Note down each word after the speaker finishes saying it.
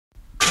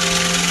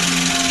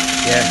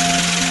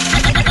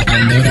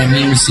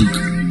Pandoramusic.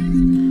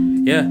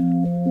 Yeah.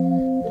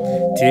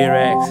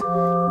 T.REXX.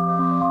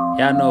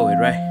 Y'all know it,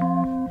 right?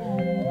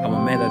 I'm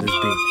a man of this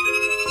beat.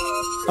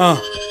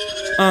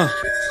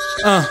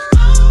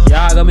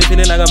 Y'all got me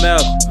feeling like a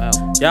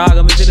Melcom. Y'all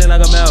got me feeling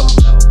like a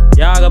Melcom.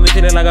 Y'all got me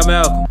feeling like a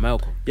Melcom.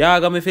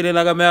 Y'all got me feeling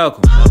like a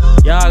Melcom.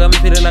 Y'all got me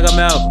feeling like a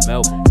Melcom.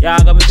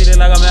 Y'all got me feeling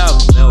like a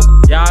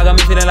Melcom. Y'all got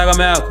me feeling like a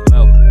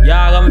Melcom.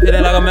 Y'all got me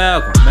feeling like a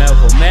Melcom.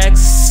 Melcom X,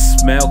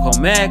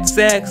 Melcom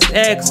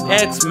XXX,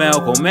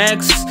 Melcom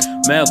X,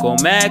 Melcom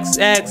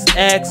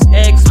XXX,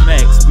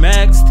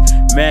 Max,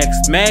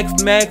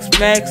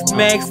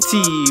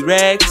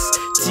 T.REXXX,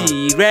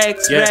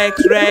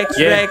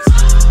 T.REXXX.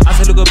 I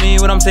said, look at me,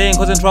 what I'm saying,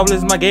 causing trouble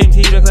is my game.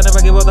 T.REXX, I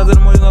never give up, that's the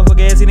morning of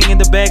forget. Sitting in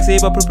the back, say,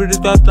 but pretty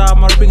stop,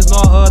 my rapping is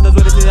not hard, that's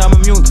what they say, I'm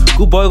immune.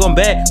 Good boy gon'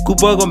 bad, good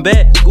boy gon'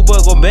 bad, good boy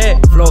gon'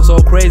 bad. Flow so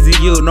crazy,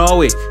 you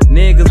know it.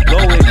 Niggas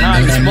blowing,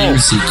 hot smoke.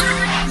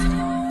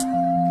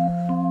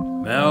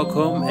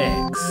 Melcom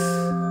X,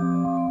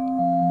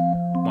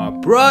 my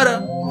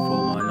brother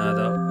from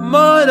another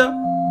mother.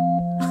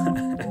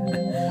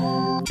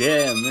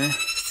 Yeah, man,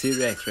 it's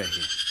T.REXXX right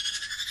here.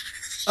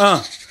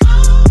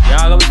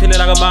 Y'all got me feeling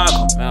like a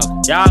Melcom.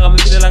 Y'all got me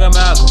feeling like a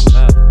Melcom.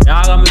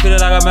 Y'all got me feeling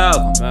like a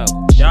Melcom.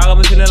 Y'all got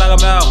me feeling like a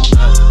Melcom.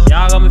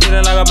 Y'all got me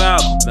feeling like a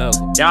Melcom.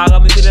 Y'all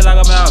got me feeling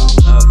like a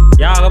Melcom.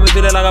 Y'all got me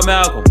feeling like a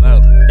Melcom.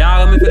 Y'all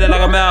got me feeling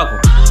like a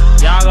Melcom.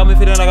 Y'all got me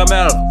feeling like a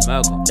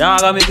Melcom. Y'all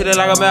got me feeling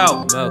like a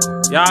Melcom.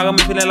 Y'all got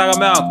me feeling like a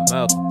Melcom.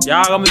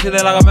 Y'all got me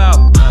feeling like a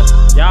Melcom.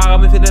 Y'all got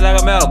me feeling like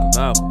a Melcom.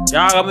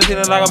 Y'all got me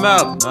feeling like a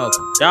Melcom.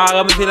 Y'all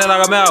got me feeling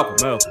like a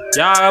Melcom.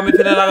 Y'all got me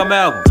feeling like a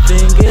Melcom.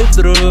 Think it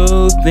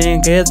through,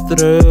 think it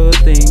through,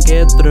 think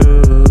it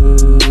through.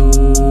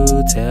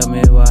 Tell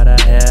me what I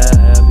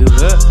have you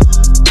heard?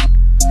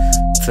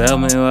 Tell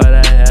me what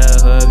I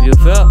have you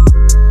felt?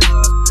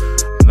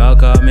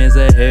 Melcom is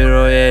a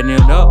hero and you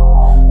know.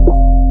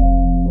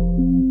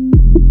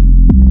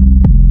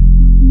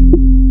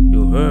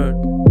 You heard.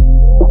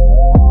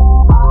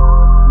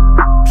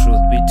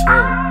 Truth be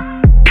told.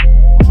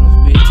 Truth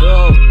be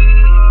told.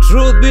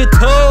 Truth be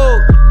told.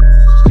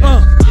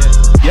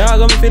 Y'all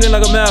got me feeling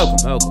like a Melcom.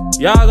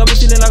 Y'all got me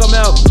feeling like a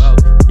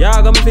Melcom.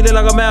 Y'all got me feeling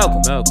like a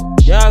Melcom.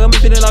 Y'all got me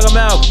feeling like a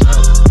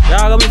Melcom.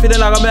 Y'all got me feeling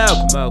like a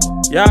Melcom.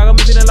 Y'all got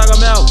me feeling like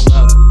a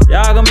Melcom.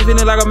 Y'all got me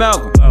feeling like a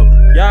Melcom.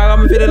 Y'all got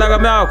me feeling like a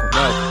Melcom.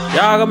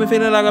 Y'all got me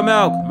feeling like a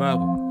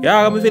Melcom.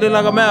 Y'all got me feeling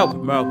like a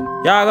Melcom.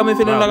 Y'all got me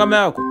feeling like a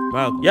Melcom.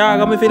 Y'all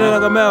got me feeling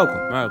like a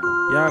Melcom.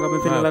 Y'all got me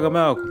feeling like a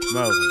Melcom.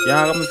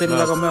 Y'all got me feeling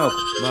like a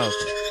Melcom.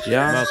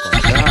 Yeah,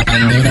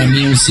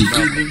 Pandoramusic.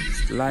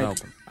 Like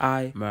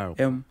I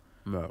am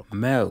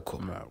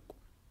Melcom.